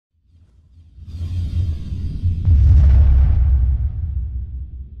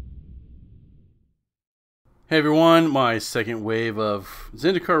Hey everyone, my second wave of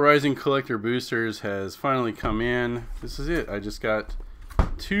Zendikar Rising Collector Boosters has finally come in. This is it. I just got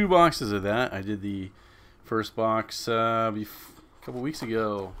 2 boxes of that. I did the first box a couple weeks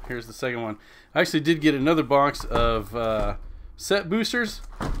ago. Here's the second one. I actually did get another box of set boosters.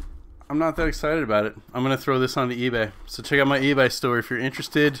 I'm not that excited about it. I'm going to throw this onto eBay. So check out my eBay store if you're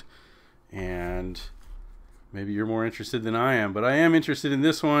interested. And maybe you're more interested than I am, but I am interested in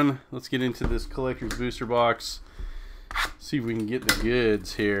this one. Let's get into this collector's booster box. See if we can get the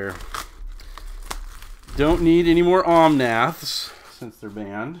goods here. Don't need any more Omnaths since they're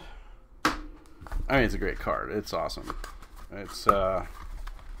banned. I mean, it's a great card. It's awesome. It's it'll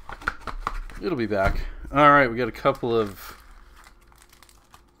be back. All right, we got a couple of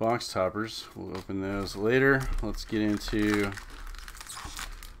box toppers. We'll open those later. Let's get into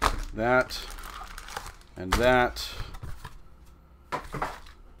that. And that. Let's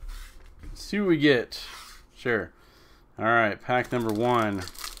see what we get. Sure. Alright, pack number 1.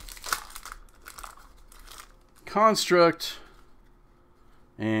 Construct.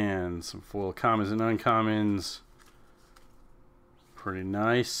 And some foil commons and uncommons. Pretty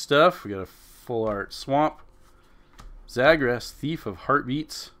nice stuff. We got a full art Swamp. Zagras, Thief of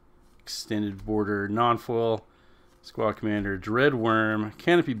Heartbeats. Extended border non-foil. Squad Commander, Dreadworm,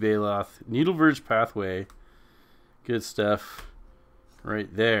 Canopy Baloth, Needleverge Pathway. Good stuff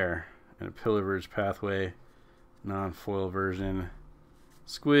right there. And a Pillarverge Pathway, non-foil version.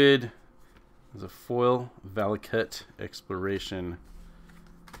 Squid. There's a foil Valakut Exploration.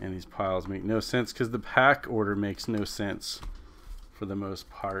 And these piles make no sense because the pack order makes no sense for the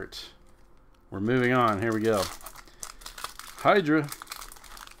most part. We're moving on. Here we go. Hydra.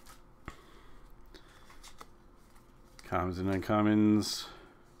 Commons and uncommons.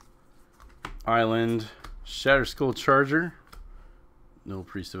 Island. Shatterskull Charger. No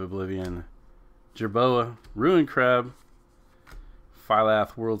Priest of Oblivion. Jerboa. Ruin Crab.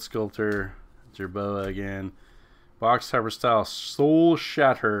 Phylath World Sculptor. Jerboa again. Box Topper Style Soul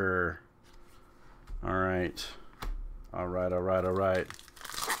Shatter. Alright. Alright.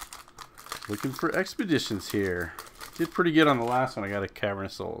 Looking for expeditions here. Did pretty good on the last one. I got a Cavern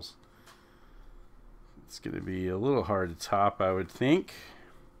of Souls. It's going to be a little hard to top, I would think.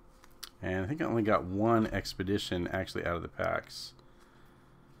 And I think I only got 1 expedition actually out of the packs.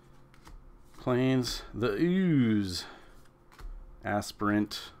 Plains, the Ooze.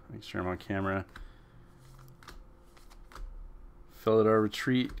 Aspirant. Make sure I'm on camera. Felidar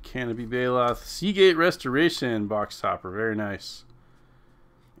Retreat. Canopy Baloth. Seagate Restoration. Box topper. Very nice.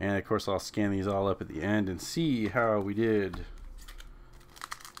 And of course I'll scan these all up at the end and see how we did.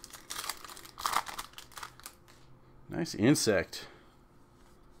 Nice insect.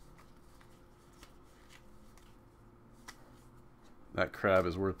 That crab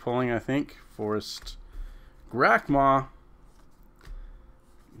is worth pulling, I think. Forest Grakmaw.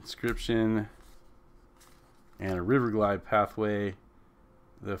 Inscription. And a Riverglide Pathway.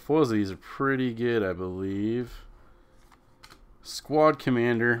 The foils of these are pretty good, I believe. Squad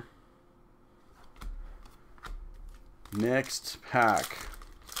Commander. Next pack.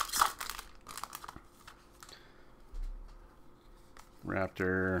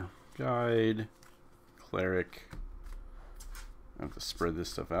 Raptor, Guide, Cleric. I have to spread this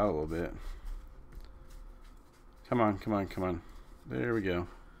stuff out a little bit. Come on. There we go.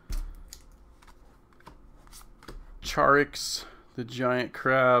 Charix, the Giant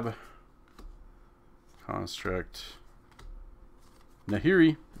Crab. Construct.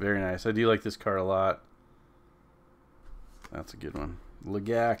 Nahiri, very nice. I do like this card a lot. That's a good one.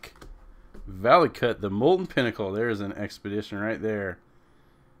 Lagak. Valakut, the Molten Pinnacle. There's an expedition right there.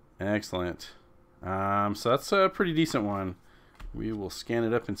 Excellent. So that's a pretty decent one. We will scan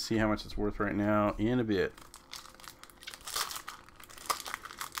it up and see how much it's worth right now in a bit.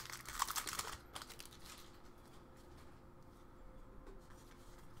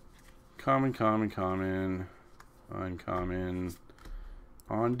 Common. Uncommon.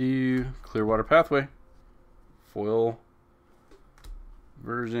 Ondu. Clearwater Pathway. Foil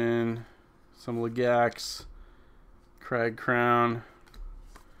version. Some Lagax, Crag Crown,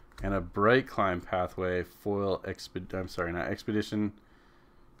 and a Bright Climb Pathway foil expedition,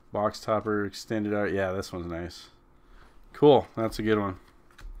 box topper, extended art. Yeah, this one's nice. Cool, that's a good one.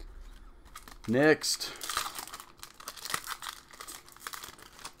 Next,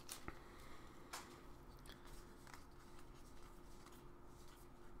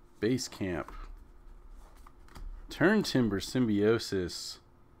 Base Camp, Turn Timber Symbiosis.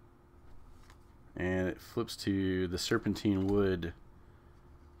 And it flips to the Serpentine Wood.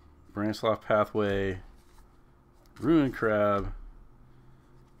 Branchloft Pathway. Ruin Crab.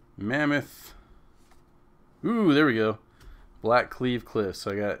 Mammoth. Ooh, there we go. Black Cleave Cliffs.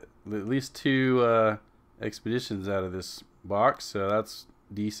 So I got at least 2 expeditions out of this box, so that's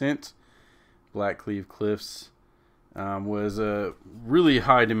decent. Black Cleave Cliffs was a really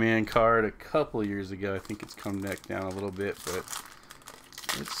high demand card a couple years ago. I think it's come neck down a little bit, but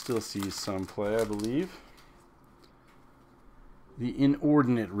it still sees some play, I believe. The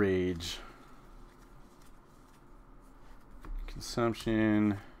Inordinate Rage.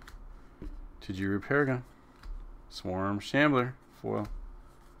 Consumption. Tajiri Paragon. Swarm Shambler. Foil.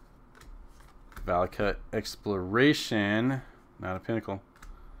 Valakut Exploration. Not a Pinnacle.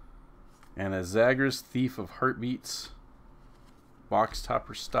 And a Zagras Thief of Heartbeats. Box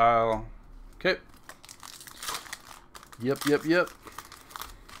topper style. Okay. Yep.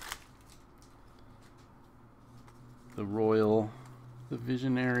 The Royal. The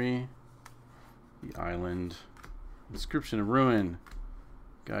Visionary. The Island. Inscription of Ruin.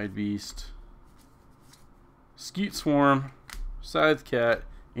 Guide Beast. Skewt Swarm. Scythe Cat.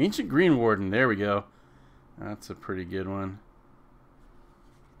 Ancient Green Warden. There we go. That's a pretty good one.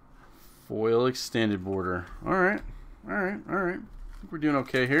 Foil Extended Border. Alright. I think we're doing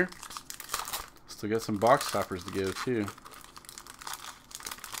okay here. Still got some box toppers to go too.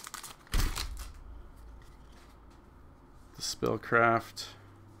 The Spellcraft.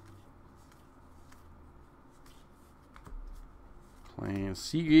 Playing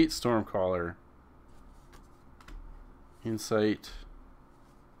Seagate Stormcaller. Insight.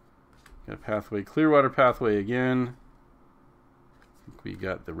 Got a Pathway. Clearwater Pathway again. I think we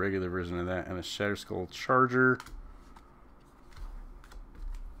got the regular version of that and a Shatterskull Charger.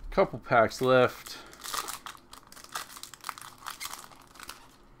 Couple packs left.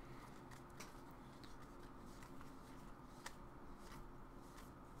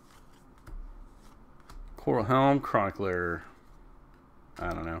 Coral Helm, Chronicler. I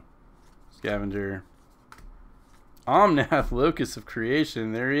don't know. Scavenger. Omnath, Locus of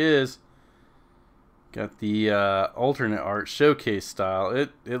Creation. There he is. Got the alternate art showcase style.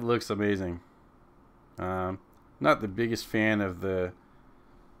 It looks amazing. Not the biggest fan of the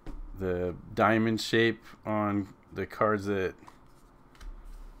diamond shape on the cards that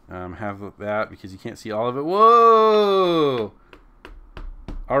have that, because you can't see all of it. Whoa!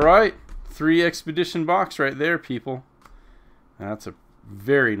 All right, 3 expedition box right there, people. That's a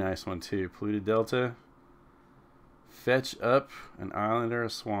very nice one too. Polluted Delta. Fetch up an island or a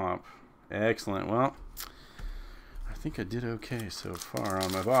swamp. Excellent. Well, I think I did okay so far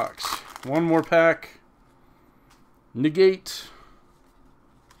on my box. One more pack. Negate.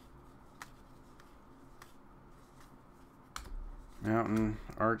 Mountain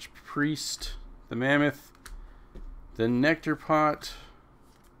Archpriest. The Mammoth. The Nectar Pot.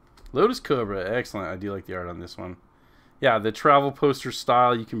 Lotus Cobra. Excellent. I do like the art on this one. Yeah, the travel poster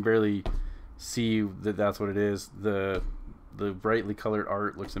style, you can barely see that that's what it is. The brightly colored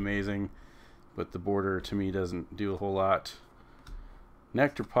art looks amazing, but the border to me doesn't do a whole lot.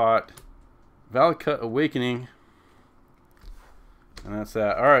 Nectar Pot. Valakut Awakening. And that's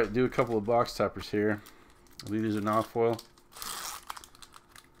that. Alright, do a couple of box toppers here. I believe these are non-foil.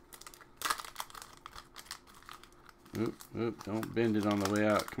 Oop, don't bend it on the way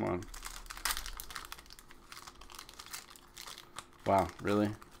out. Come on. Wow, really?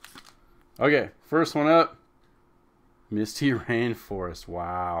 Okay, first one up. Misty Rainforest.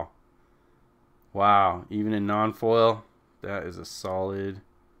 Wow. Wow, even in non-foil, that is a solid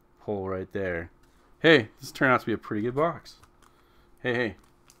pull right there. Hey, this turned out to be a pretty good box. Hey,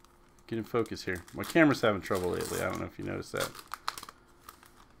 get in focus here. My camera's having trouble lately. I don't know if you noticed that.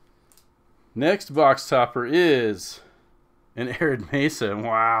 Next box topper is an Arid Mesa.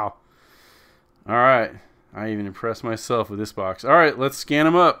 Wow. All right. I even impressed myself with this box. All right, let's scan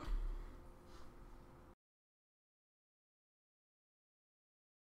them up.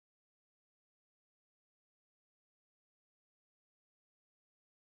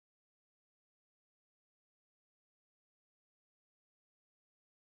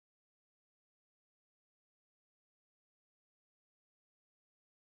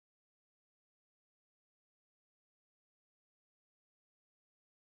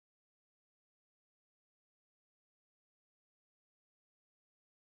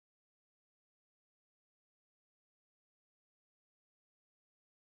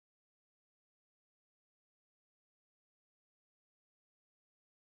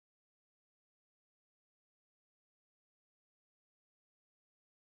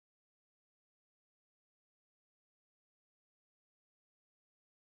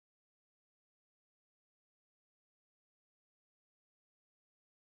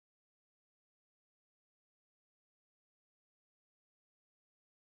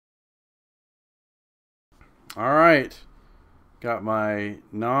 All right. Got my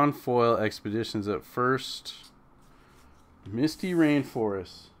non-foil expeditions up first. Misty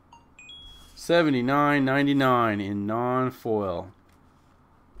Rainforest. $79.99 in non-foil.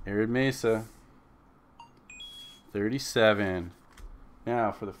 Arid Mesa. $37.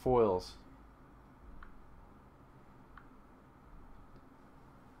 Now for the foils.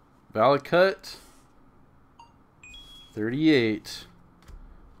 Valakut. $38.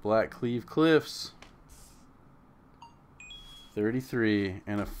 Black Cleave Cliffs. $33.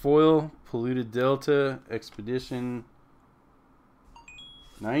 And a foil Polluted Delta Expedition.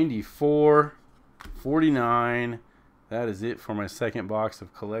 $94.49. That is it for my second box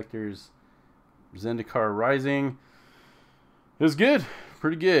of Collector's Zendikar Rising. It was good.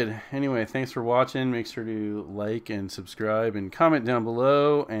 Pretty good. Anyway, thanks for watching. Make sure to like and subscribe and comment down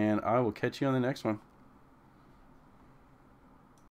below, and I will catch you on the next one.